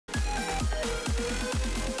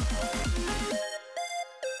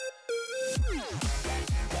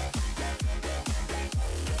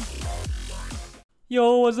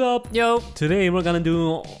Yo, what's up? Yo. Today we're gonna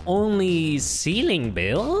do only ceiling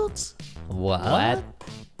builds? What?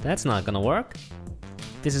 That's not gonna work.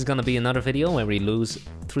 This is gonna be another video where we lose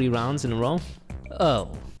 3 rounds in a row. Oh,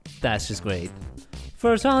 that's just great.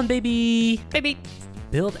 First round, baby! Baby!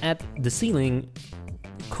 Build at the ceiling.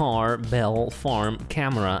 Car, bell, farm,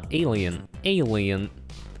 camera, alien. Alien.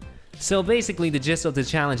 So basically the gist of the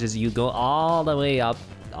challenge is you go all the way up.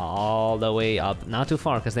 Not too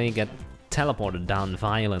far, because then you get teleported down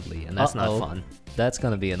violently, and that's not fun. That's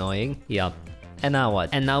gonna be annoying. Yep. And now what?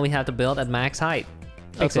 And now we have to build at max height.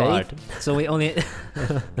 Okay. Pixel art. So we only...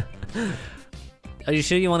 Are you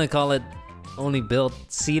sure you want to call it only build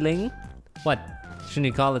ceiling? What? Shouldn't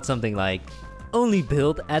you call it something like only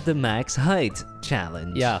build at the max height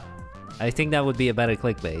challenge? Yeah. I think that would be a better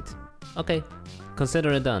clickbait. Okay.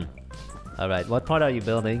 Consider it done. Alright, what part are you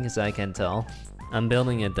building, as I can tell? I'm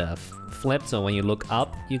building it flipped, so when you look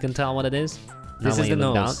up, you can tell what it is. This is the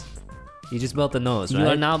nose. You just built the nose, right? You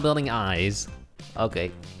are now building eyes.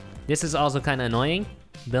 Okay. This is also kind of annoying,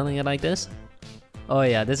 building it like this. Oh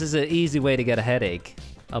yeah, this is an easy way to get a headache.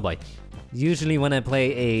 Oh boy. Usually when I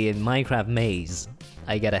play a Minecraft maze,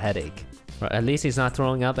 I get a headache. Or at least he's not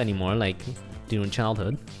throwing up anymore, like during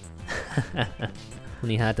childhood.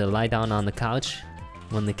 When he had to lie down on the couch,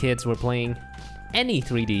 when the kids were playing any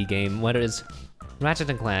 3D game, whether it's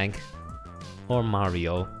Ratchet & Clank or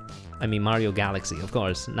Mario. I mean Mario Galaxy, of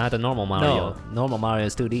course, not the normal Mario. No, normal Mario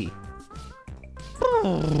is 2D.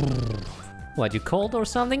 What, you cold or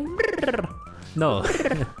something? No.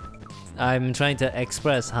 I'm trying to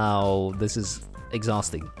express how this is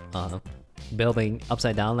exhausting. Building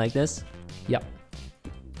upside down like this. Yep.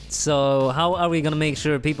 So how are we gonna make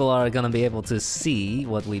sure people are gonna be able to see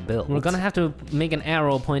what we built? We're gonna have to make an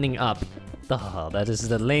arrow pointing up. Oh, that is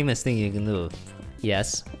the lamest thing you can do.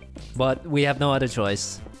 Yes. But we have no other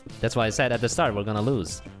choice. That's why I said at the start we're gonna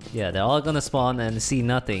lose. Yeah, they're all gonna spawn and see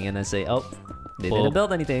nothing and then say, oh, they didn't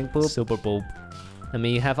build anything, poop. Super poop. I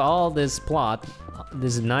mean, you have all this plot,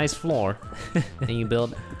 this nice floor, and you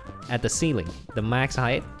build at the ceiling, the max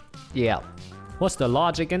height. Yeah. What's the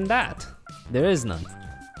logic in that? There is none.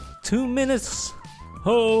 2 minutes.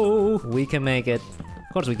 Oh, we can make it.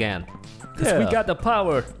 Of course we can. Because we got the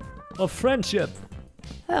power of friendship.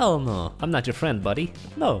 Hell no. I'm not your friend, buddy.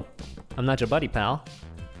 No. I'm not your buddy, pal.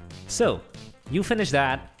 So, you finish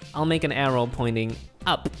that. I'll make an arrow pointing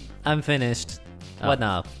up. I'm finished. What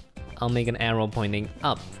now? I'll make an arrow pointing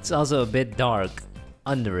up. It's also a bit dark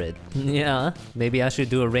under it. Yeah. Maybe I should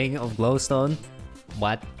do a ring of glowstone.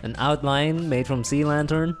 What? An outline made from sea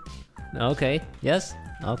lantern. Okay. Yes?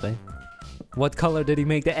 Okay. What color did he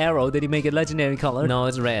make the arrow? Did he make it legendary color? No,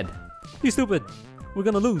 it's red. You stupid. We're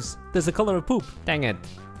gonna lose. There's the color of poop. Dang it.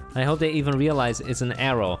 I hope they even realize it's an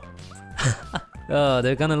arrow. Oh,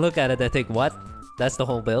 they're gonna look at it and think, what? That's the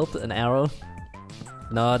whole build? An arrow?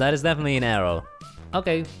 No, that is definitely an arrow.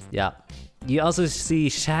 Okay. Yeah. You also see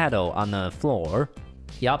shadow on the floor.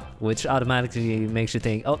 Yup. Which automatically makes you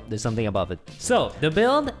think, oh, there's something above it. So, the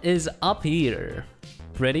build is up here.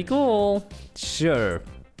 Pretty cool. Sure.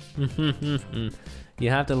 You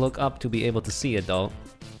have to look up to be able to see it though.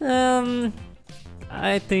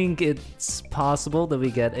 I think it's possible that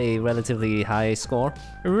we get a relatively high score.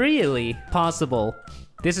 Really? Possible.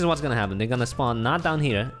 This is what's gonna happen. They're gonna spawn not down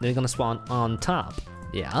here. They're gonna spawn on top.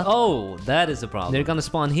 Yeah. Oh, that is a problem. They're gonna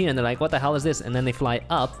spawn here and they're like, what the hell is this? And then they fly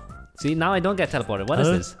up. See, now I don't get teleported. What is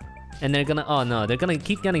this? And they're gonna, oh no, they're gonna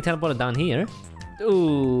keep getting teleported down here.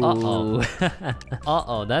 Ooh. Uh-oh.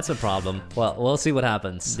 Uh-oh, that's a problem. Well, we'll see what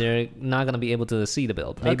happens. They're not gonna be able to see the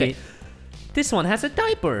build. Maybe. Okay. This one has a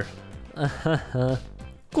diaper.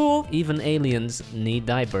 Cool. Even aliens need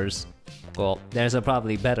diapers. Cool. Theirs are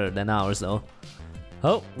probably better than ours though.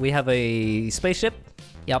 Oh, we have a spaceship.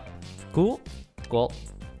 Yep. Cool. Cool.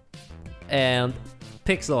 And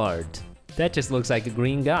pixel art. That just looks like a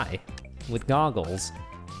green guy with goggles.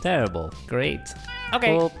 Terrible. Great.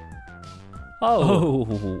 Okay. Cool.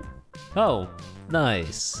 Oh. Oh,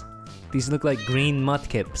 nice. These look like green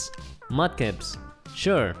mudkips. Mudkips.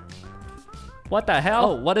 Sure. What the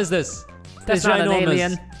hell? Oh, what is this? That's not an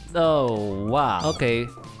alien. Oh, wow. Okay.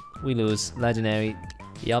 We lose. Legendary.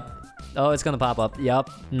 Yup. Oh, it's gonna pop up. Yup.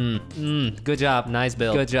 Good job. Nice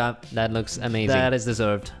build. Good job. That looks amazing. That is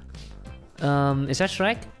deserved. Is that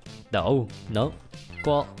Shrek? No. No.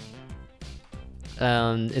 Cool.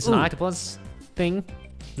 It's an octopus thing.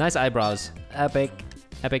 Nice eyebrows. Epic.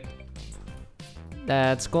 Epic.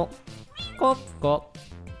 That's cool. Cool. Cool.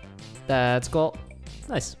 That's cool.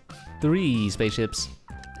 Nice. 3 spaceships.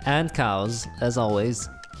 And cows, as always.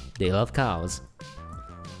 They love cows.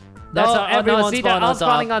 That's how everyone see, they're spawned all on top.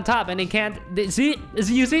 spawning on top and they can't. You see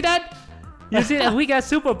that? You see that? We got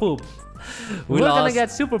super poop. We're gonna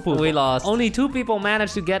get super poop. We lost. Only 2 people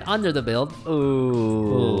managed to get under the build.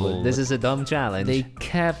 Ooh. This is a dumb challenge. They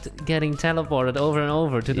kept getting teleported over and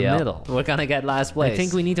over to the middle. We're gonna get last place. I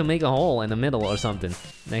think we need to make a hole in the middle or something.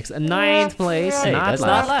 Next, 9th place. Hey, not that's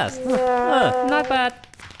last. not last. Not bad.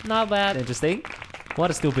 Not bad. Interesting.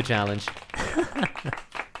 What a stupid challenge.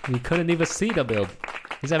 You couldn't even see the build.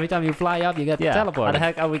 Because every time you fly up, you get teleported. How the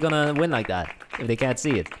heck are we gonna win like that if they can't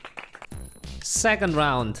see it? 2nd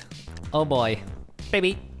round. Oh boy.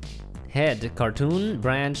 Baby. Head, cartoon,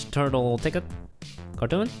 branch, turtle, ticket.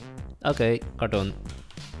 Cartoon? Okay, cartoon.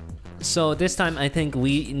 So this time I think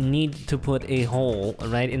we need to put a hole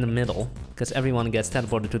right in the middle, because everyone gets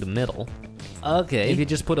teleported to the middle. Okay. If you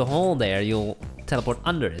just put a hole there, you'll teleport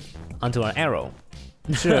under it, onto our arrow.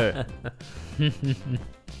 Sure.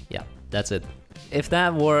 Yeah, that's it. If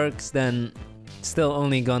that works, then still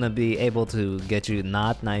only gonna be able to get you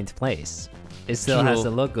not 9th place. It still has to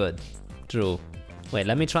look good. True. Wait,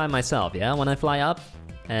 let me try myself, yeah? When I fly up,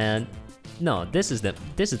 and... No, this is the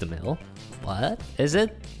middle. What? Is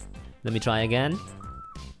it? Let me try again.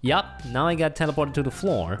 Yup, now I got teleported to the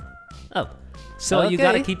floor. Oh. So you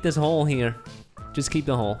gotta keep this hole here. Just keep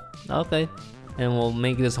the hole. Okay. And we'll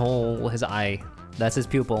make this hole his eye. That's his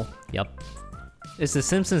pupil. Yup. Is The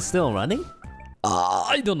Simpsons still running?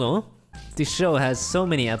 I don't know. This show has so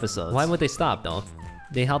many episodes. Why would they stop though?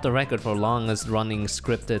 They held the record for longest running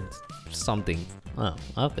scripted something. Oh,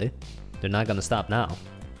 okay. They're not gonna stop now.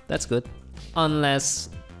 That's good. Unless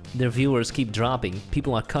their viewers keep dropping.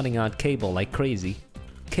 People are cutting out cable like crazy.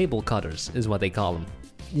 Cable cutters is what they call them.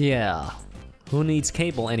 Yeah. Who needs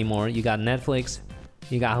cable anymore? You got Netflix,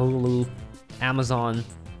 you got Hulu, Amazon.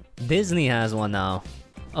 Disney has one now.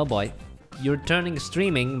 Oh boy. You're turning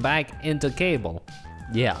streaming back into cable.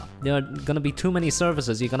 Yeah. There are gonna be too many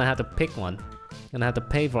services, you're gonna have to pick one. You're gonna have to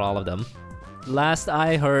pay for all of them. Last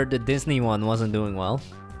I heard, the Disney one wasn't doing well.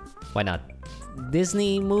 Why not?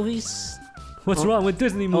 Disney movies? What's wrong with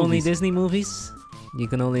Disney movies? Only Disney movies? You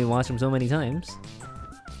can only watch them so many times.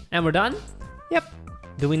 And we're done? Yep.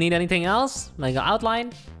 Do we need anything else? Like an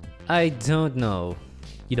outline? I don't know.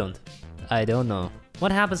 You don't. I don't know.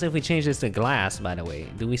 What happens if we change this to glass, by the way?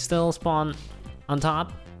 Do we still spawn on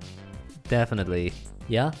top? Definitely.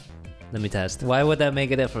 Yeah? Let me test. Why would that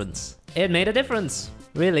make a difference? It made a difference.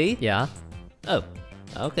 Really? Yeah. Oh.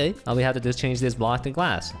 Okay. All we have to do is change this block to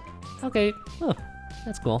glass. Okay. Oh,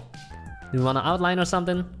 that's cool. Do we want to outline or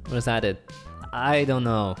something? Or is that it? I don't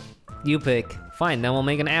know. You pick. Fine, then we'll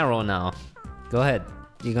make an arrow now. Go ahead.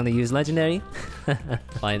 You gonna use legendary?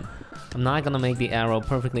 Fine. I'm not gonna make the arrow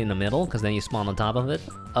perfectly in the middle, because then you spawn on top of it.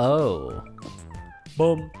 Oh.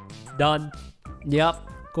 Boom. Done. Yup.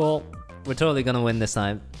 Cool. We're totally gonna win this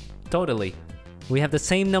time. Totally. We have the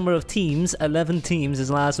same number of teams, 11 teams as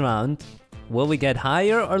last round. Will we get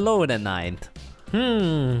higher or lower than 9th?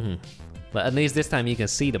 But at least this time you can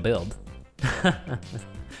see the build.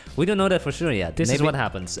 We don't know that for sure yet. This is what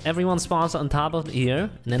happens. Everyone spawns on top of here,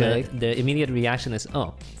 and then the immediate reaction is,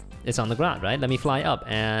 oh, it's on the ground, right? Let me fly up,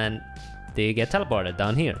 and they get teleported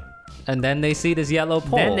down here. And then they see this yellow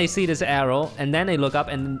pole. Then they see this arrow, and then they look up,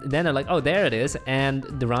 and then they're like, oh, there it is, and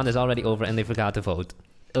the round is already over, and they forgot to vote.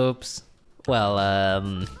 Oops. Well,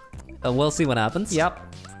 we'll see what happens.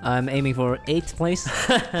 Yep. I'm aiming for 8th place.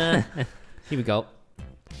 Here we go.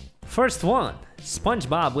 First one,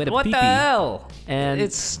 SpongeBob with a What pee-pee. the hell? And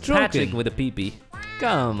It's stroking. Patrick with a pee-pee.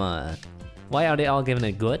 Come on. Why are they all giving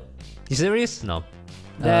it good? You serious? No.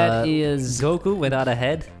 That is Goku without a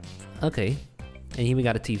head. okay. And here we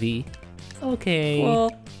got a TV. Okay.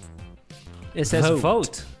 Well, it says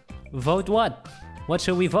vote. Vote what? What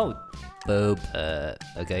should we vote? poop.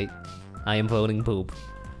 Okay. I am voting poop.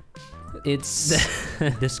 It's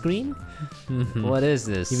the screen? What is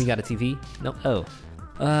this? Here we got a TV. Nope. Oh,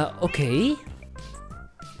 Okay.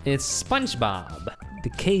 It's SpongeBob. the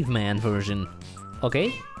caveman version.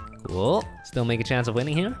 Okay. Cool. Still make a chance of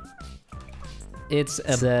winning here. It's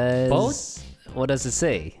a Says, boat. What does it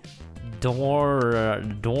say? Dora.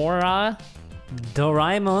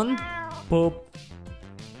 Doraemon. Poop.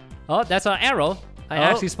 Oh, that's our arrow. I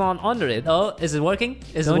actually spawned under it. Oh, is it working?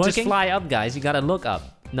 Is it Don't working? just fly up, guys. You gotta look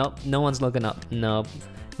up. Nope, no one's looking up. Nope.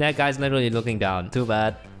 That guy's literally looking down. Too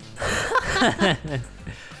bad.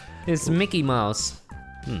 It's Mickey Mouse.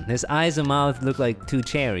 His eyes and mouth look like 2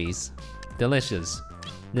 cherries. Delicious.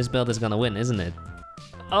 This build is gonna win, isn't it?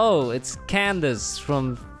 Oh, it's Candace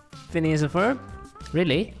from Phineas and Ferb?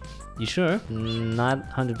 Really? You sure? Not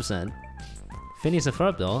 100%. Phineas and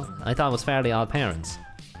Ferb though. I thought it was Fairly Odd Parents.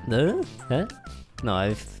 No? Huh? No,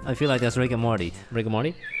 I feel like that's Rick and Morty. Rick and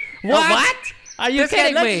Morty? What? Are you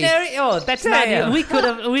kidding me? Legendary? Oh, that's not Damn.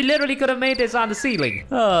 it. We literally could have made this on the ceiling.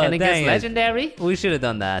 Oh, and it gets dang it. legendary? We should have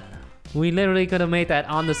done that. We literally could have made that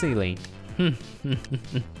on the ceiling.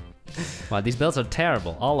 Wow, these builds are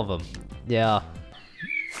terrible, all of them. Yeah.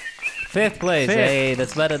 5th place. Fifth. Hey,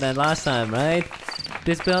 that's better than last time, right?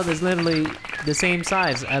 This build is literally the same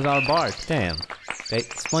size as our Bart. Damn. Okay,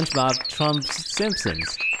 SpongeBob trumps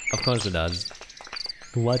Simpsons. Of course it does.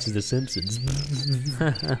 Who watches The Simpsons?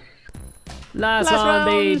 Last round. one,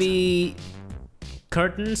 baby.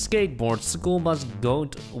 Curtain skateboard school bus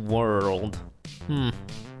goat world.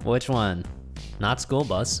 Which one? Not school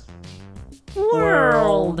bus.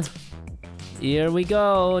 World. Here we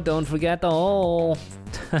go. Don't forget the hole.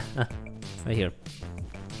 Right here.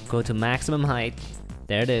 Go to maximum height.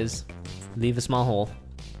 There it is. Leave a small hole.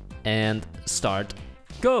 And start.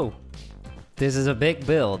 Go! This is a big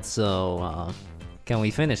build, so can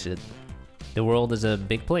we finish it? The world is a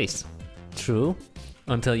big place. True.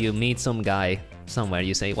 Until you meet some guy somewhere,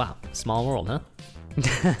 you say, wow, small world, huh?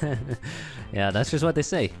 Yeah, that's just what they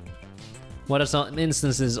say. What are some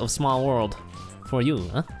instances of small world for you,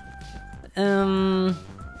 huh?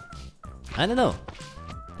 I don't know.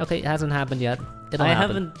 Okay, it hasn't happened yet. It'll I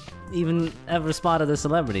happen. haven't even ever spotted a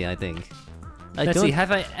celebrity, I think. Let's see,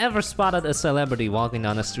 have I ever spotted a celebrity walking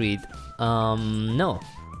down the street? No.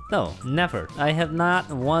 No, Never. I have not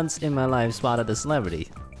once in my life spotted a celebrity.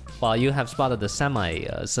 Well, you have spotted a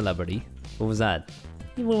semi-celebrity. What was that?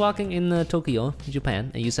 You were walking in Tokyo,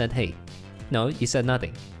 Japan, and you said, hey. No, you said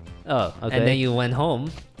nothing. Oh, okay. And then you went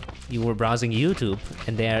home, you were browsing YouTube,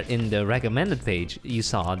 and there in the recommended page, you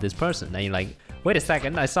saw this person. And you're like, wait a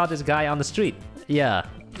second, I saw this guy on the street. Yeah,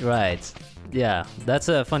 right. Yeah, that's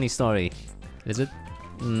a funny story. Is it?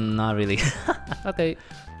 Not really. Okay.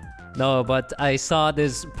 No, but I saw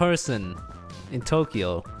this person in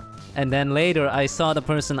Tokyo. And then later I saw the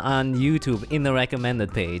person on YouTube in the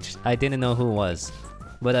recommended page. I didn't know who it was.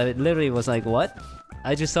 But I literally was like, what?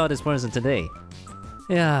 I just saw this person today.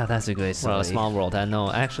 Yeah, that's a great story. Well, a small world, I know.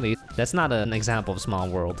 Actually, that's not an example of small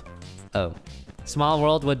world. Oh. Small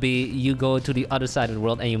world would be you go to the other side of the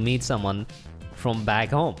world and you meet someone from back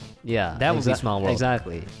home. Yeah. That would be small world.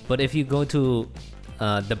 Exactly. But if you go to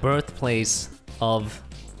the birthplace of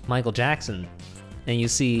Michael Jackson and you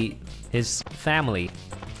see his family,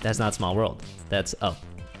 that's not small world. That's up.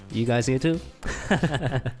 You guys here too?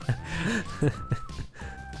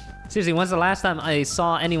 Seriously, when's the last time I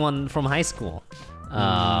saw anyone from high school?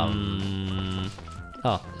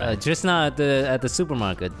 Just now at the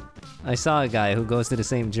supermarket. I saw a guy who goes to the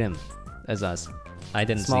same gym as us. I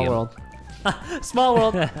didn't Small see him. world. Small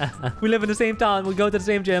world. We live in the same town. We go to the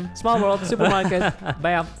same gym. Small world. Supermarket.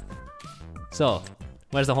 Bam. So,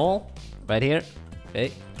 where's the hole? Right here.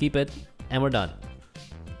 Okay, keep it, and we're done.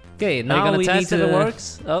 Okay, Are you now gonna we need test if to it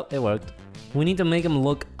works? Oh, it worked. We need to make them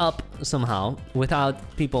look up somehow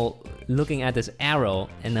without people looking at this arrow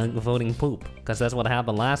and then voting poop, because that's what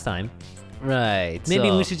happened last time. Right. Maybe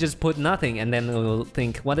so- we should just put nothing, and then we'll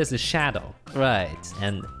think, what is the shadow? Right.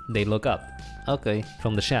 And they look up Okay.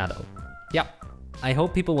 from the shadow. Yep. I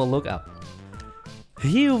hope people will look up.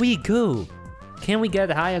 Here we go. Can we get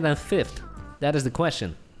higher than 5th? That is the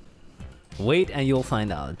question. Wait and you'll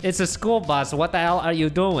find out. It's a school bus. What the hell are you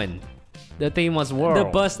doing? The theme was world. The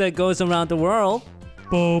bus that goes around the world.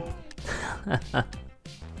 Boop.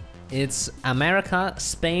 It's America,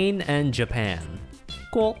 Spain, and Japan.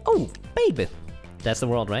 Cool. Oh, baby. That's the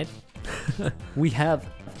world, right? We have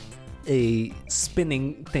a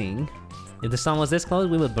spinning thing. If the sun was this close,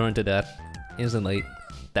 we would burn to death instantly.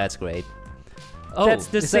 That's great. Oh, That's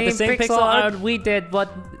the is that same pixel art we did, but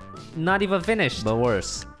not even finished. But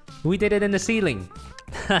worse. We did it in the ceiling.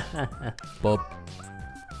 Boop.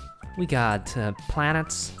 We got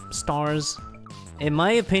planets, stars. In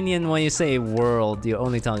my opinion, when you say world, you're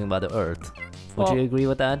only talking about the Earth. Would Well- you agree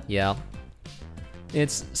with that? Yeah.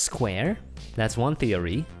 It's square. That's one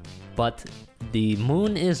theory. But the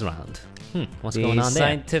moon is round. What's going on The there?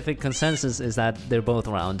 scientific consensus is that they're both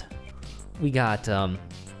round. We got an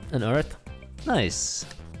Earth. Nice.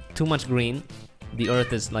 Too much green. The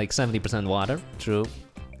Earth is like 70% water. True.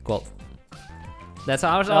 Cool. That's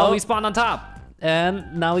how Oh. we spawn on top.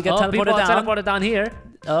 And now we get People teleported are down. teleported down here.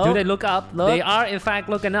 Oh. Do they look up? Look. They are in fact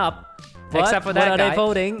looking up. What? Except for What that are guy. they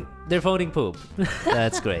voting? They're voting poop.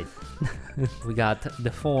 That's great. We got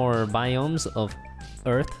the 4 biomes of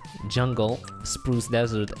Earth, Jungle, Spruce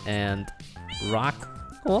Desert, and Rock.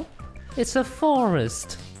 Cool. It's a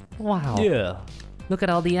forest. Wow. Yeah. Look at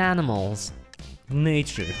all the animals.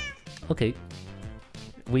 Nature. Okay.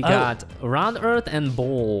 We Oh. got round Earth and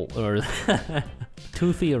bowl Earth.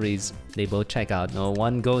 2 theories. They both check out. No,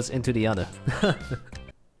 one goes into the other.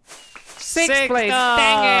 Sixth place. Oh,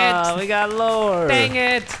 Dang it. we got lower. Dang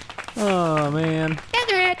it. Oh, man.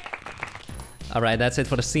 Dang it. All right, that's it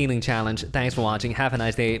for the ceiling challenge. Thanks for watching. Have a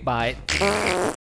nice day. Bye.